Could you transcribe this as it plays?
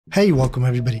Hey, welcome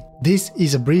everybody. This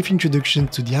is a brief introduction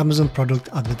to the Amazon Product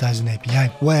Advertising API,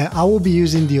 where I will be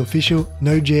using the official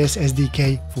NodeJs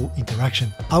SDK for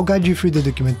interaction. I'll guide you through the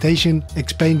documentation,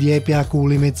 explain the API call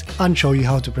limits, and show you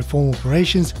how to perform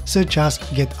operations such as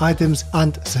get items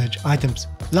and search items.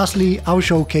 Lastly, I'll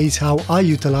showcase how I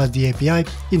utilize the API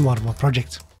in one of my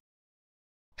projects.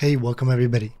 Hey, welcome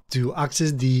everybody. To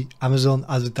access the Amazon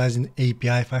Advertising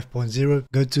API 5.0,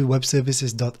 go to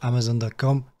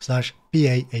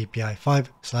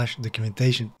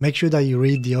webservices.amazon.com/PAAPI5/documentation. Make sure that you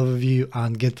read the overview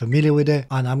and get familiar with it,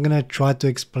 and I'm gonna try to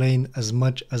explain as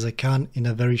much as I can in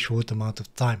a very short amount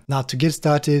of time. Now, to get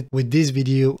started with this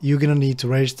video, you're gonna need to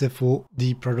register for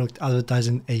the Product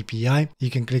Advertising API. You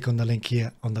can click on the link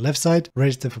here on the left side,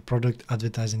 register for Product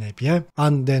Advertising API,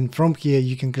 and then from here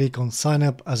you can click on sign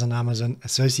up as an Amazon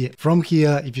associate. From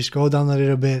here, if you scroll down a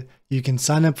little bit, you can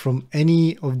sign up from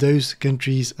any of those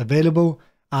countries available,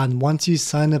 and once you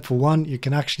sign up for one, you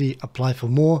can actually apply for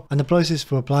more, and the process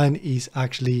for applying is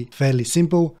actually fairly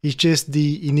simple. It's just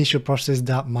the initial process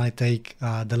that might take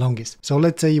the longest. So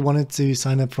let's say you wanted to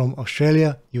sign up from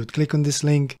Australia, you would click on this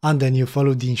link and then you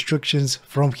follow the instructions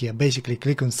from here. Basically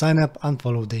click on sign up and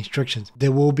follow the instructions.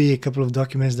 There will be a couple of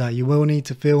documents that you will need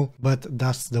to fill, but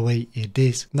that's the way it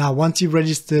is. Now, once you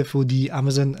register for the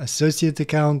Amazon associate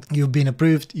account, you've been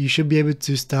approved, you should be able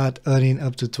to start earning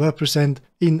up to 12%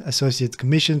 in associate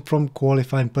commission from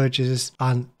qualifying purchases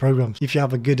and programs. If you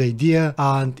have a good idea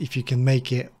and if you can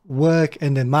make it work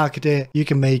and then market it, you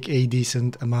can make a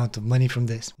decent amount of money from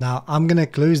this. Now, I'm gonna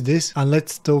close this and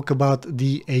let's talk about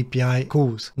the API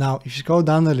calls. Now, if you scroll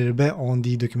down a little bit on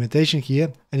the documentation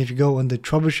here, and if you go on the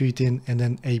troubleshooting and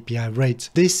then API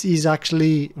rates, this is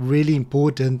actually really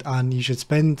important and you should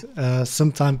spend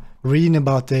some time reading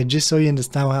about it just so you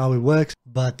understand how it works.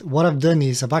 But what I've done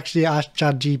is I've actually asked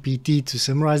ChatGPT to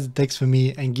summarize the text for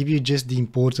me and give you just the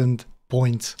important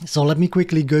points. So let me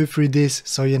quickly go through this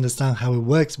so you understand how it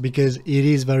works, because it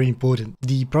is very important.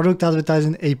 The Product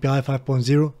Advertising API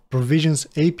 5.0 provisions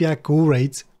API call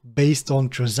rates based on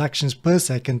transactions per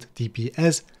second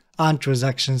TPS and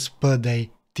transactions per day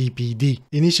TPD.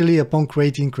 Initially, upon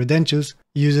creating credentials,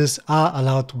 users are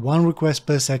allowed one request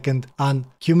per second and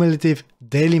cumulative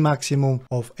daily maximum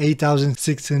of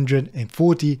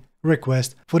 8,640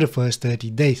 requests for the first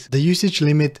 30 days. The usage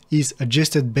limit is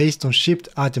adjusted based on shipped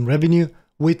item revenue,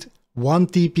 with 1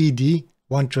 TPD,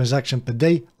 1 transaction per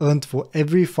day, earned for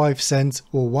every 5 cents,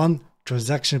 or 1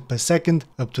 transaction per second,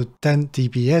 up to 10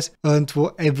 TPS, earned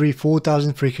for every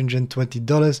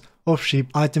 $4,320 of shipped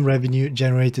item revenue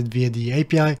generated via the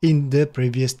API in the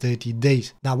previous 30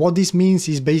 days. Now, what this means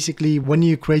is basically when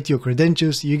you create your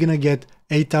credentials, you're gonna get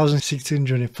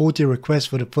 8,640 requests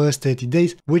for the first 30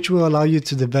 days, which will allow you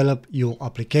to develop your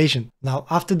application. Now,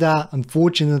 after that,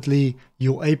 unfortunately,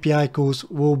 your API calls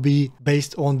will be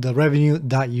based on the revenue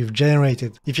that you've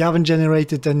generated. If you haven't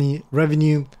generated any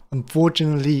revenue,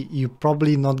 unfortunately, you're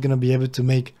probably not gonna be able to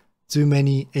make too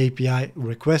many API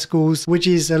request calls, which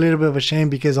is a little bit of a shame,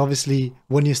 because obviously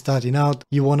when you're starting out,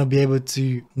 you want to be able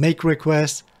to make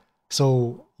requests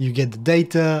so you get the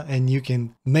data and you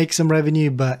can make some revenue,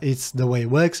 but it's the way it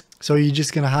works. So you're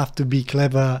just gonna have to be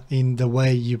clever in the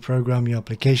way you program your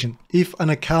application. If an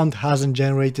account hasn't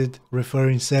generated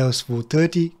referring sales for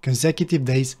 30 consecutive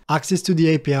days, access to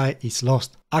the API is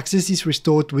lost. Access is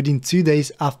restored within 2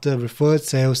 days after referred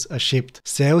sales are shipped.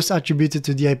 Sales attributed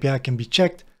to the API can be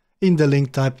checked in the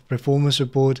link type performance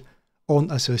report on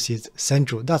Associates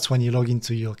Central. That's when you log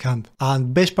into your account.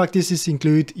 And best practices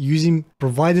include using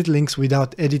provided links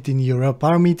without editing URL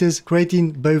parameters,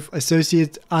 creating both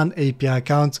associate and API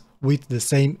accounts with the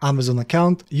same Amazon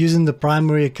account, using the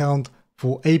primary account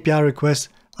for API requests,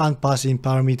 and passing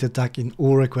parameter tag in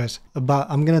all requests. But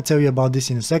I'm going to tell you about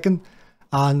this in a second.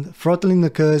 And throttling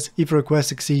occurs if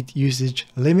requests exceed usage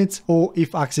limits or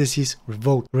if access is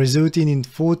revoked, resulting in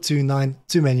 429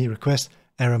 too many requests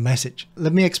error message.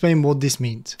 Let me explain what this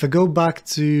means. If I go back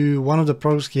to one of the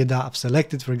products here that I've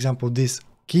selected, for example, this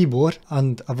keyboard,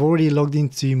 and I've already logged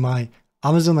into my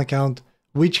Amazon account,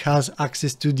 which has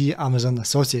access to the Amazon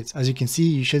Associates. As you can see,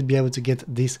 you should be able to get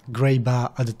this gray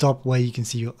bar at the top where you can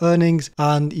see your earnings,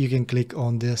 and you can click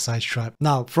on the side stripe.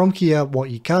 Now, from here, what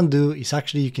you can do is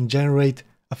actually you can generate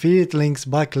affiliate links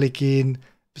by clicking.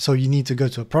 So you need to go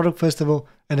to a product first of all,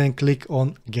 and then click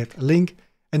on get link.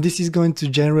 And this is going to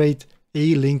generate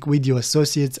a link with your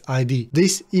associate's ID.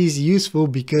 This is useful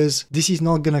because this is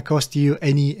not going to cost you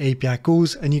any API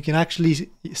calls, and you can actually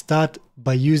start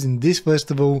by using this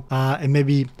first of all, and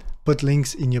maybe put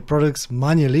links in your products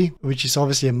manually, which is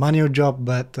obviously a manual job,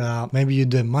 but maybe you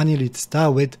do it manually to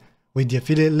start with, with the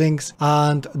affiliate links,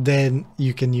 and then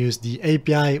you can use the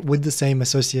API with the same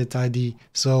associate ID.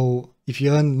 So if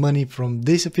you earn money from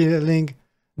this affiliate link,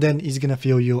 then it's gonna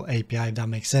fill your API, if that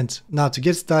makes sense. Now to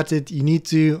get started, you need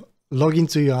to log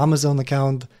into your Amazon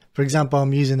account. For example,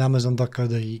 I'm using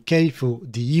amazon.co.uk for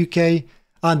the UK,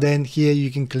 and then here you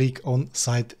can click on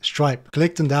Site Stripe.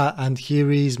 Click on that, and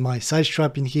here is my Site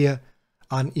Stripe in here.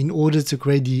 And in order to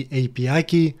create the API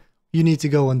key, you need to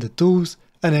go under Tools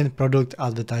and then Product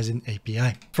Advertising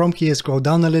API. From here, scroll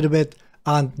down a little bit,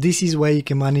 and this is where you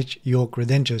can manage your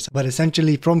credentials. But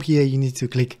essentially from here, you need to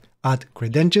click Add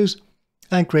Credentials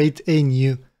and create a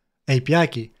new API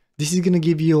key. This is going to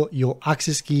give you your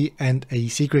access key and a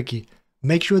secret key.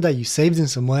 Make sure that you save them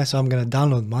somewhere. So I'm going to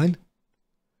download mine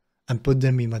and put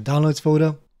them in my downloads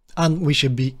folder, and we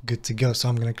should be good to go. So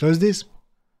I'm going to close this,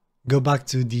 go back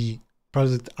to the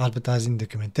product advertising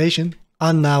documentation.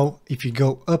 And now if you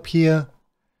go up here,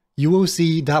 you will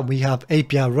see that we have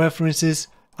API references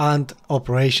and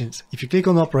operations. If you click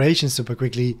on operations super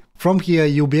quickly, from here,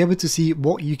 you'll be able to see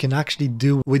what you can actually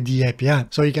do with the API.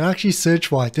 So you can actually search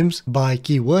for items by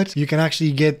keywords. You can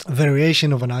actually get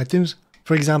variation of an items.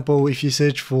 For example, if you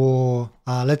search for,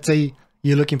 let's say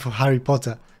you're looking for Harry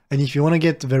Potter, and if you want to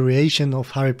get variation of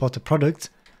Harry Potter products,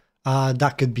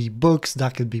 that could be books,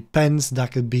 that could be pens,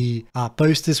 that could be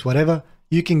posters, whatever.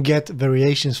 You can get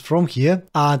variations from here,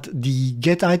 and the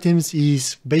get items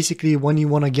is basically when you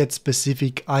want to get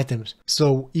specific items.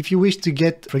 So if you wish to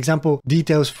get, for example,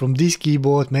 details from this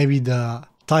keyboard, maybe the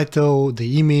title,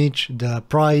 the image, the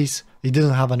price, it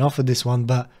doesn't have an offer, this one,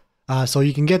 but so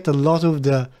you can get a lot of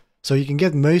the, so you can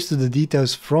get most of the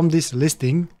details from this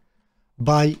listing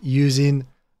by using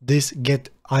this get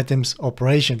items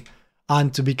operation.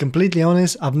 And to be completely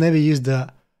honest, I've never used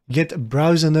the get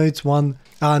browser notes one,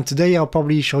 and today I'll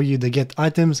probably show you the get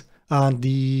items and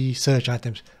the search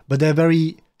items, but they're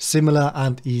very similar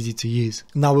and easy to use.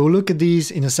 Now we'll look at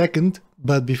these in a second,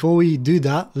 but before we do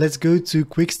that, let's go to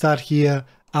quick start here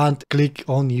and click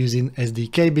on using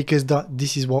SDK, because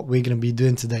this is what we're going to be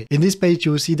doing today. In this page,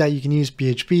 you will see that you can use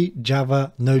PHP,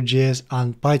 Java, NodeJs,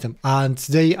 and Python. And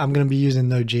today I'm going to be using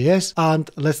Node.js, and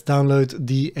let's download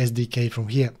the SDK from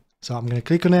here. So I'm going to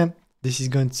click on it. This is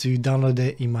going to download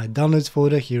it in my downloads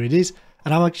folder. Here it is.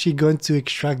 And I'm actually going to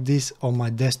extract this on my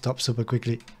desktop super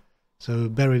quickly. So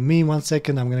bear with me 1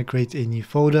 second. I'm going to create a new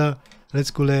folder.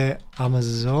 Let's call it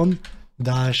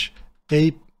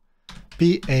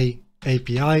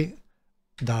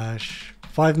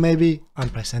Amazon-API-5 maybe,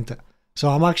 and press enter. So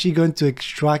I'm actually going to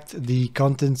extract the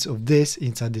contents of this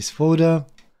inside this folder,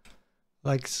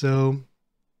 like so.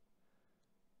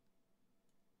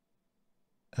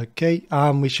 Okay,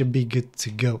 we should be good to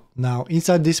go. Now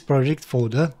inside this project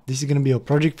folder, this is going to be your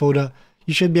project folder.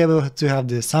 You should be able to have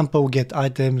the sample get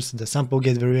items, the sample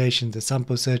get variation, the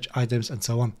sample search items, and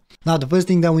so on. Now the first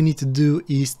thing that we need to do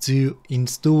is to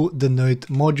install the Node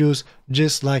modules,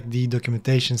 just like the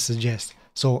documentation suggests.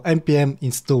 So npm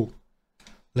install.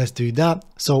 Let's do that.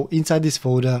 So inside this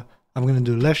folder, I'm going to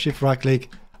do left shift right click,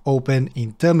 open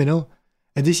in terminal,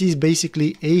 and this is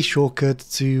basically a shortcut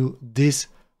to this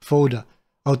folder.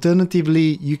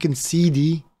 Alternatively, you can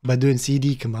cd by doing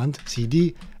cd command,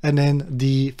 cd, and then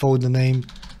the folder name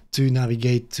to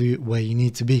navigate to where you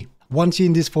need to be. Once you're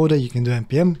in this folder, you can do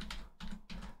npm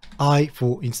I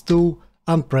for install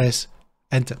and press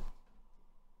enter.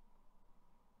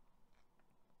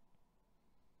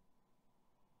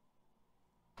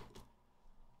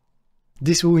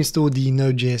 This will install the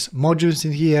Node.js modules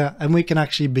in here, and we can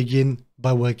actually begin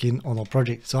by working on our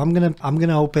project. So I'm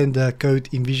gonna open the code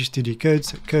in Visual Studio Code,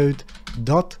 so code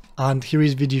dot, and here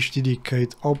is Visual Studio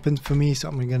Code open for me. So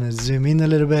I'm gonna zoom in a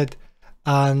little bit,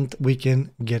 and we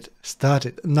can get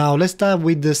started. Now let's start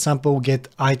with the sample get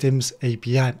items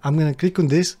API. I'm gonna click on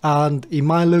this, and it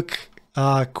might look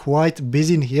quite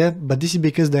busy in here, but this is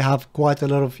because they have quite a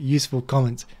lot of useful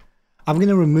comments. I'm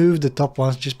gonna remove the top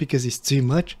ones just because it's too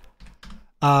much.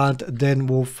 And then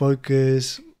we'll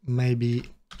focus, maybe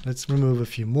let's remove a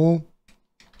few more,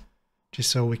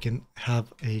 just so we can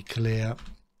have a clear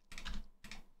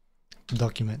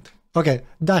document. Okay,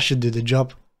 that should do the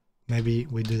job. Maybe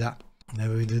we do that.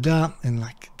 Maybe we do that, and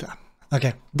like that.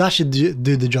 Okay, that should do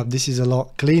the job. This is a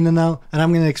lot cleaner now, and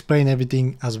I'm going to explain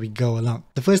everything as we go along.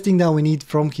 The first thing that we need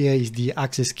from here is the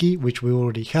access key, which we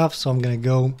already have. So I'm going to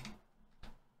go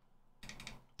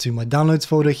to my downloads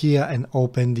folder here and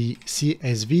open the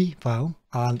CSV file,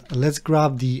 and let's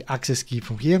grab the access key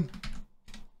from here,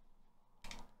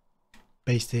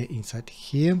 paste it inside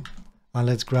here, and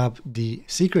let's grab the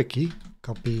secret key,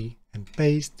 copy and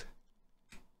paste.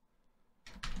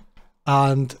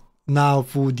 And now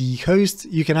for the host,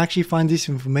 you can actually find this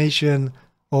information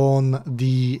on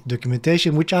the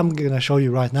documentation, which I'm going to show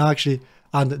you right now actually,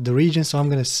 and the region. So I'm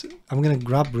going to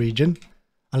grab region,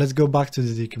 and let's go back to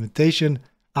the documentation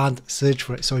and search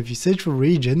for it. So if you search for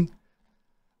region,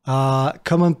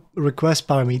 common request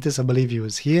parameters, I believe it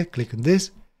was here, click on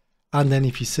this. And then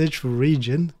if you search for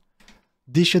region,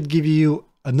 this should give you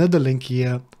another link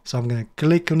here. So I'm going to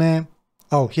click on it.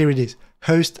 Oh, here it is,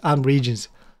 host and regions.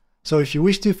 So if you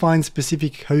wish to find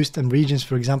specific host and regions,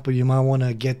 for example, you might want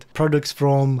to get products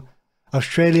from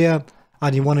Australia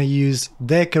and you want to use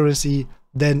their currency,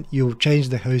 then you change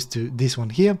the host to this one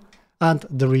here. And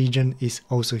the region is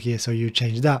also here, so you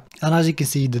change that. And as you can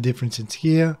see, the difference is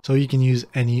here, so you can use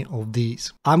any of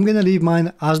these. I'm gonna leave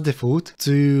mine as default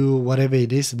to whatever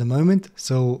it is at the moment,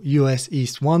 so US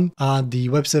East 1 and the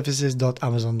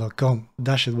webservices.amazon.com.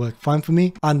 That should work fine for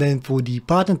me. And then for the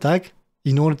partner tag,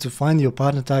 in order to find your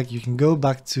partner tag, you can go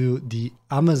back to the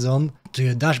Amazon, to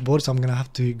your dashboard. So I'm gonna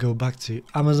have to go back to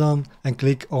Amazon and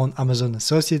click on Amazon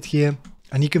Associate here.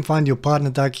 And you can find your partner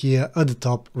tag here at the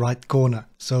top right corner.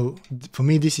 So for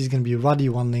me, this is going to be Ruddy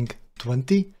one link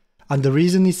 20. And the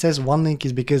reason it says one link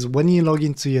is because when you log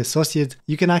into your associate,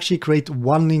 you can actually create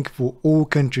one link for all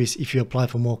countries if you apply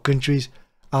for more countries.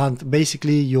 And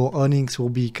basically your earnings will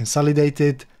be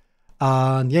consolidated.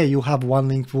 And yeah, you'll have one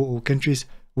link for all countries,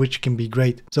 which can be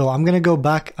great. So I'm going to go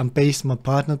back and paste my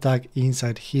partner tag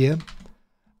inside here.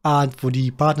 And for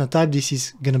the partner type, this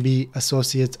is going to be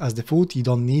associates as default. You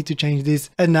don't need to change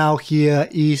this. And now here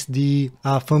is the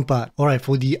fun part. All right,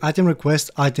 for the item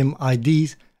request, item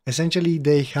IDs, essentially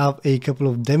they have a couple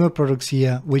of demo products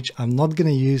here, which I'm not going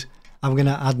to use. I'm going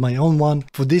to add my own one.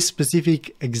 For this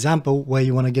specific example, where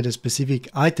you want to get a specific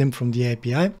item from the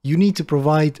API, you need to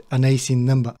provide an ASIN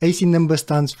number. ASIN number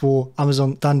stands for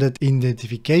Amazon Standard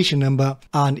Identification Number.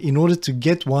 And in order to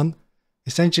get one,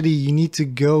 essentially you need to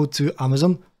go to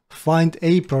Amazon, find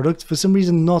a product. For some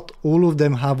reason, not all of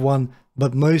them have one,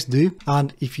 but most do.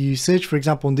 And if you search, for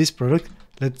example, on this product,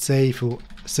 let's say if you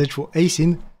search for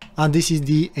ASIN, and this is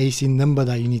the ASIN number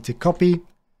that you need to copy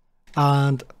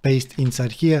and paste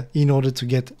inside here in order to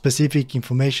get specific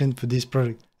information for this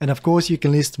product. And of course, you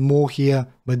can list more here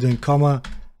by doing comma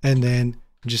and then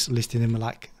just listing them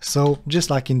like so, just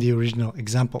like in the original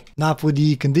example. Now for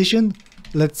the condition,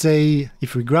 let's say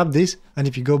if we grab this and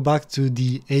if you go back to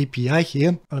the API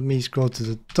here, let me scroll to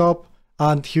the top,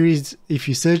 and here is, if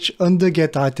you search under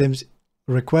get items,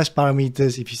 request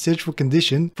parameters, if you search for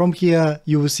condition, from here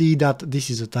you will see that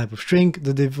this is a type of string,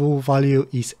 the default value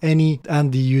is any,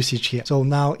 and the usage here. So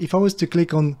now if I was to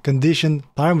click on condition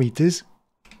parameters,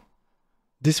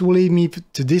 this will lead me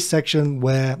to this section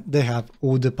where they have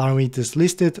all the parameters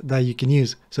listed that you can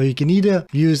use. So you can either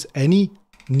use any,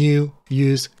 new,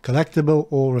 use, collectible,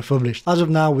 or refurbished. As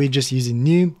of now, we're just using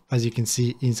new, as you can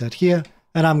see inside here,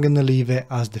 and I'm going to leave it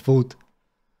as default.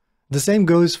 The same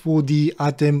goes for the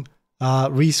item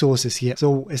resources here.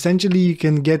 So essentially you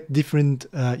can get different,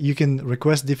 you can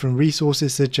request different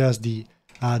resources such as the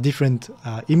different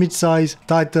image size,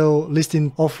 title,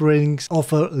 listing offerings,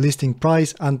 offer, listing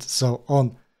price, and so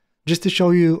on. Just to show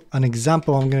you an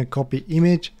example, I'm going to copy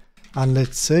image and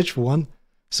let's search for one.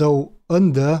 So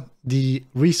under the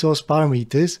resource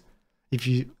parameters, if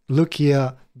you look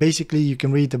here, basically you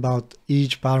can read about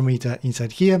each parameter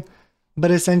inside here.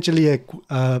 But essentially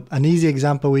an easy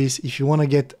example is if you want to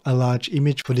get a large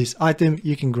image for this item,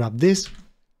 you can grab this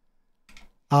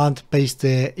and paste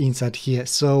it inside here.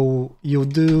 So you'll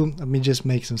do, let me just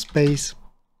make some space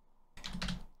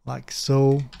like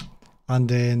so, and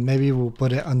then maybe we'll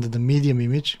put it under the medium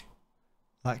image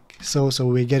like so. So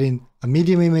we're getting a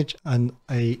medium image and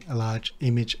a large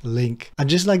image link. And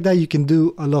just like that, you can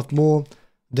do a lot more.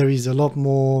 There is a lot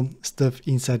more stuff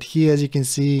inside here, as you can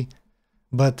see,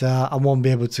 but I won't be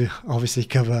able to obviously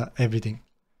cover everything.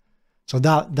 So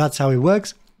that's how it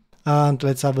works. And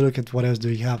let's have a look at what else do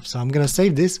we have. So I'm going to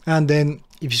save this. And then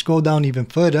if you scroll down even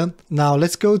further, now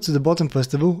let's go to the bottom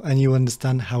first of all, and you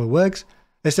understand how it works.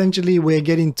 Essentially, we're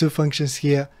getting two functions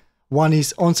here. One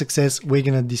is on success, we're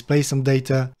going to display some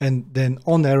data, and then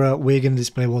on error, we're going to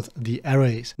display what the error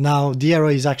is. Now, the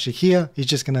error is actually here. It's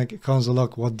just going to console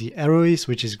log what the error is,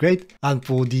 which is great. And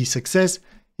for the success,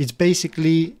 it's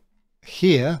basically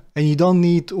here, and you don't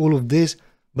need all of this,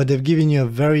 but they've given you a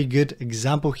very good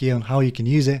example here on how you can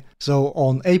use it. So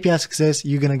on API success,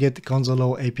 you're going to get the console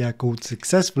log API code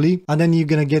successfully, and then you're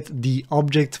going to get the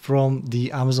object from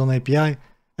the Amazon API,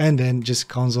 and then just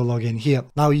console log in here.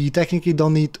 Now you technically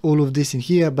don't need all of this in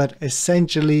here, but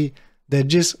essentially they're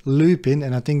just looping,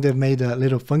 and I think they've made a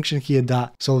little function here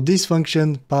that, so this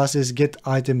function passes get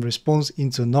item response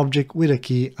into an object with a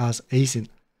key as ASIN.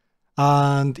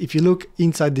 And if you look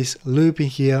inside this loop in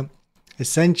here,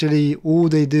 essentially all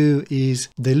they do is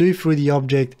they loop through the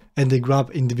object and they grab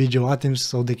individual items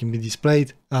so they can be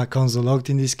displayed, console logged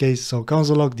in this case. So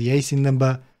console log the ASIN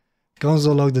number,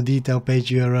 console log the detail page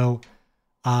URL.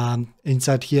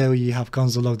 Inside here you have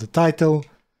console log the title,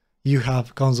 you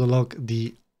have console log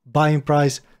the buying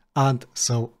price, and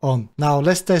so on. Now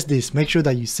let's test this. Make sure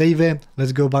that you save it.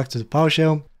 Let's go back to the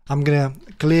PowerShell. I'm gonna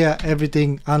clear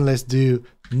everything and let's do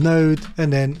node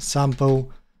and then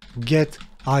sample get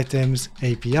items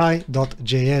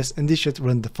API.js, and this should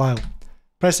run the file.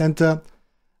 Press enter,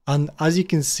 and as you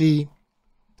can see,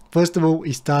 first of all,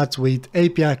 it starts with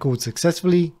API called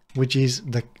successfully, which is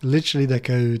literally the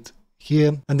code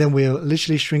here, and then we're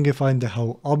literally stringifying the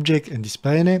whole object and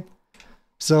displaying it.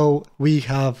 So we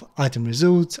have item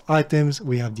results, items,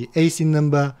 we have the ASIN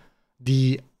number,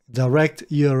 the direct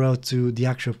URL to the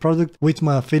actual product with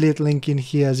my affiliate link in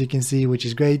here, as you can see, which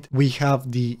is great. We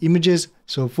have the images.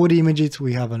 So for the images,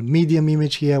 we have a medium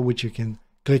image here, which you can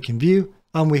click and view.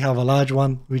 And we have a large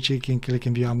one, which you can click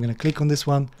and view. I'm going to click on this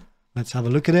one. Let's have a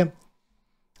look at it.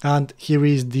 And here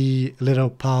is the little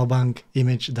power bank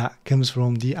image that comes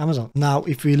from the Amazon. Now,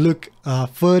 if we look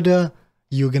further,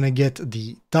 you're going to get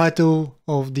the title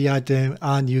of the item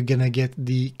and you're going to get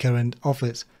the current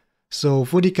offers. So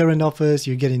for the current offers,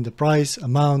 you're getting the price,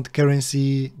 amount,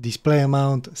 currency, display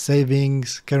amount,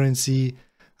 savings, currency,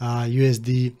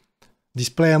 USD,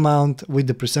 display amount with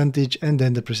the percentage, and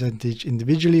then the percentage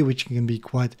individually, which can be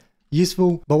quite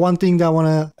useful. But one thing that I want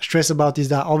to stress about is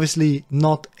that obviously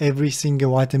not every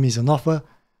single item is an offer.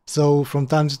 So from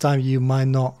time to time, you might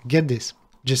not get this,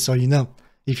 just so you know,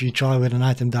 if you try with an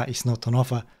item that is not on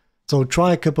offer. So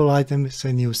try a couple items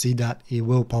and you'll see that it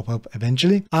will pop up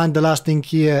eventually. And the last thing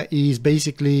here is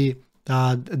basically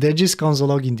they're just console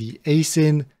logging the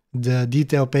ASIN, the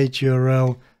detail page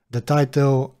URL, the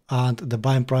title, and the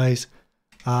buying price,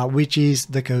 which is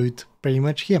the code pretty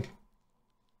much here.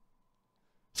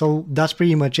 So that's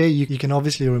pretty much it. You can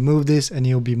obviously remove this and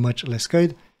it'll be much less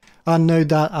code. And note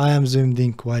that I am zoomed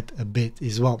in quite a bit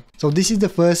as well. So this is the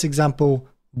first example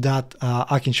that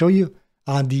I can show you.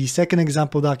 And the second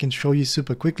example that I can show you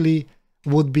super quickly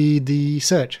would be the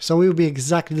search. So it will be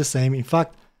exactly the same. In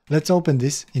fact, let's open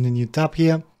this in a new tab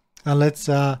here and let's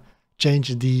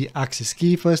change the access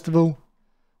key first of all.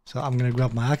 So I'm going to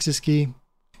grab my access key.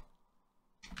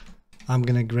 I'm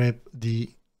going to grab the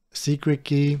secret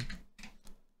key.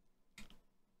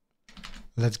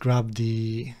 Let's grab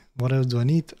the, what else do I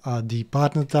need? The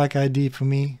partner tag ID for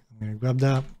me. I'm going to grab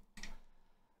that.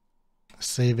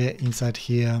 Save it inside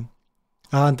here.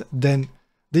 And then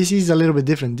this is a little bit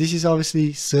different. This is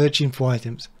obviously searching for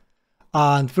items.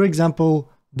 And for example,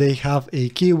 they have a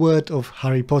keyword of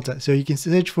Harry Potter. So you can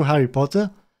search for Harry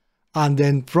Potter. And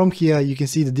then from here, you can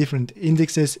see the different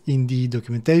indexes in the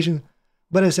documentation.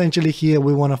 But essentially here,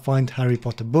 we want to find Harry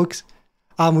Potter books.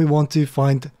 And we want to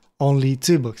find only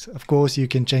 2 books. Of course, you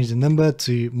can change the number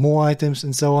to more items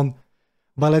and so on.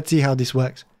 But let's see how this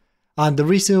works. And the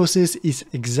resources is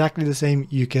exactly the same.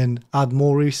 You can add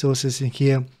more resources in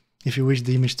here if you wish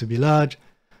the image to be large,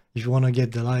 if you want to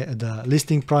get the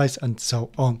listing price and so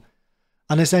on.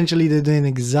 And essentially they're doing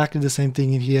exactly the same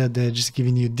thing in here. They're just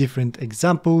giving you different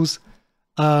examples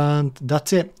and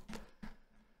that's it.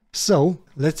 So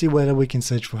let's see whether we can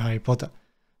search for Harry Potter.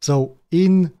 So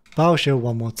in PowerShell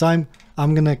one more time,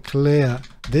 I'm going to clear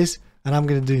this and I'm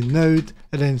going to do node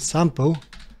and then sample.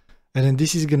 And then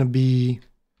this is going to be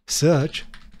search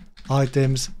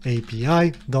items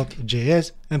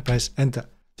API.js and press enter.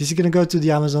 This is going to go to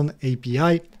the Amazon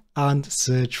API and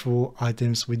search for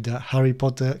items with the Harry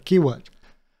Potter keyword.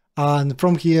 And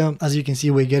from here, as you can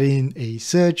see, we're getting a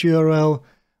search URL.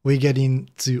 We're getting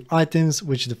 2 items,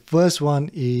 which the first one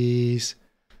is,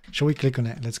 shall we click on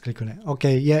it? Let's click on it.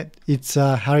 Okay, yeah, it's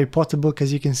a Harry Potter book,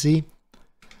 as you can see.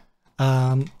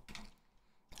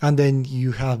 And then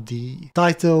you have the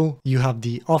title, you have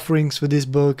the offerings for this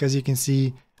book, as you can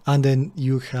see. And then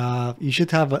you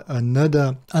should have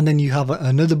another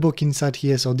book inside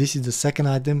here. So this is the second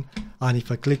item. And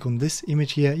if I click on this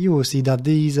image here, you will see that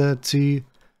these are 2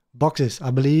 boxes, I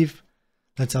believe.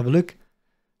 Let's have a look.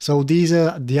 So these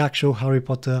are the actual Harry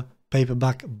Potter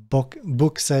paperback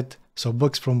book set. So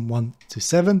books from 1 to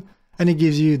 7. And it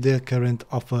gives you the current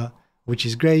offer, which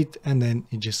is great. And then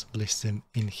it just lists them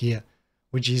in here,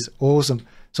 which is awesome.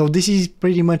 So this is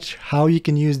pretty much how you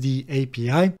can use the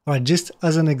API. All right, just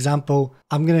as an example,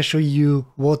 I'm going to show you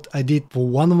what I did for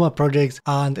one of my projects.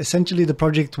 And essentially the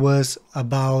project was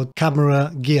about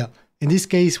camera gear. In this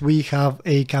case, we have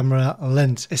a camera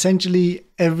lens. Essentially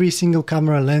every single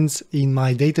camera lens in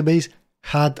my database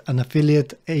had an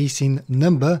affiliate ASIN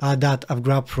number that I've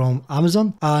grabbed from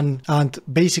Amazon, and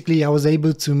basically I was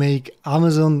able to make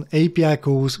Amazon API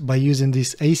calls by using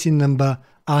this ASIN number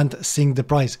and sync the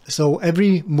price. So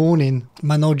every morning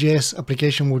my Node.js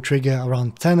application will trigger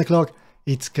around 10 o'clock.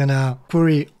 It's gonna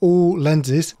query all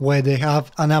lenses where they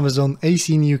have an Amazon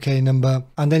ASIN UK number,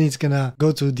 and then it's gonna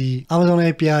go to the Amazon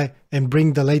API and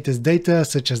bring the latest data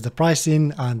such as the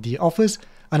pricing and the offers.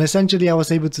 And essentially I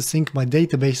was able to sync my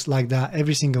database like that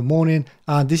every single morning.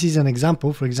 And this is an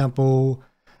example. For example,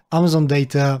 Amazon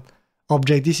data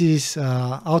object. This is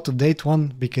out of date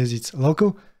one because it's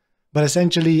local, but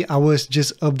essentially I was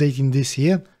just updating this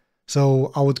here.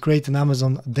 So I would create an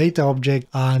Amazon data object,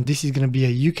 and this is going to be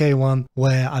a UK one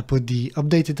where I put the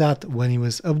updated at when it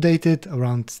was updated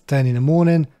around 10 in the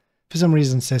morning. For some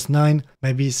reason it says 9,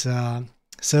 maybe it's a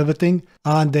server thing.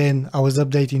 And then I was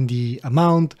updating the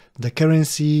amount, the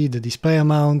currency, the display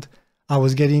amount. I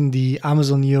was getting the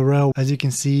Amazon URL, as you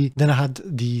can see. Then I had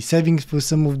the savings for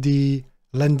some of the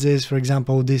lenses. For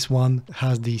example, this one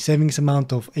has the savings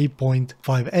amount of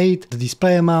 8.58, the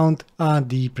display amount and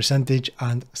the percentage,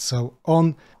 and so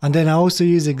on. And then I also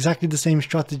use exactly the same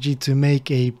strategy to make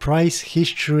a price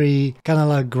history kind of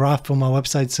like graph from our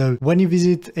website. So when you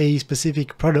visit a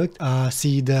specific product,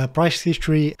 see the price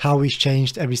history, how it's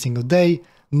changed every single day,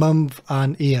 month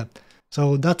and year.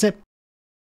 So that's it.